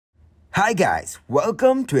Hi guys,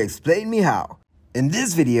 welcome to Explain Me How. In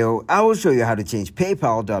this video, I will show you how to change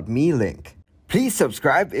paypal.me link. Please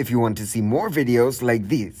subscribe if you want to see more videos like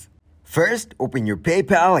these. First, open your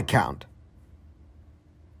PayPal account.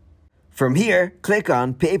 From here, click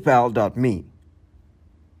on paypal.me.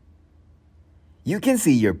 You can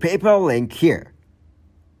see your PayPal link here.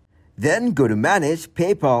 Then go to Manage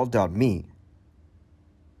paypal.me.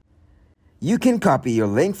 You can copy your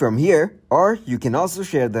link from here, or you can also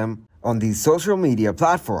share them on these social media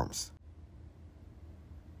platforms.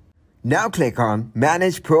 Now click on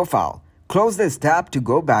Manage Profile. Close this tab to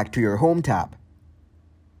go back to your Home tab.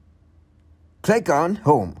 Click on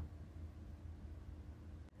Home.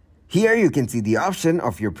 Here you can see the option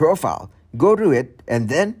of your profile. Go to it and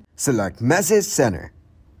then select Message Center.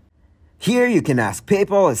 Here you can ask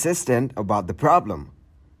PayPal Assistant about the problem.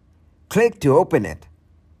 Click to open it.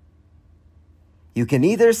 You can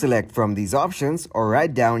either select from these options or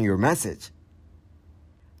write down your message.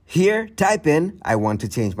 Here, type in, I want to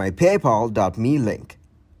change my paypal.me link.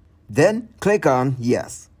 Then, click on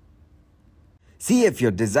Yes. See if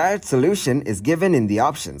your desired solution is given in the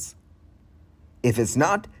options. If it's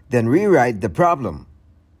not, then rewrite the problem.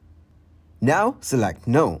 Now, select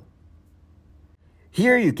No.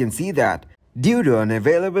 Here you can see that, due to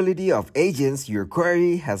unavailability of agents, your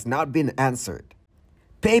query has not been answered.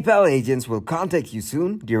 PayPal agents will contact you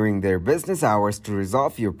soon during their business hours to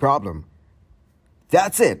resolve your problem.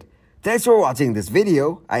 That's it. Thanks for watching this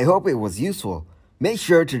video. I hope it was useful. Make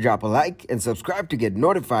sure to drop a like and subscribe to get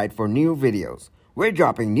notified for new videos. We're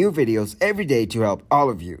dropping new videos every day to help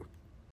all of you.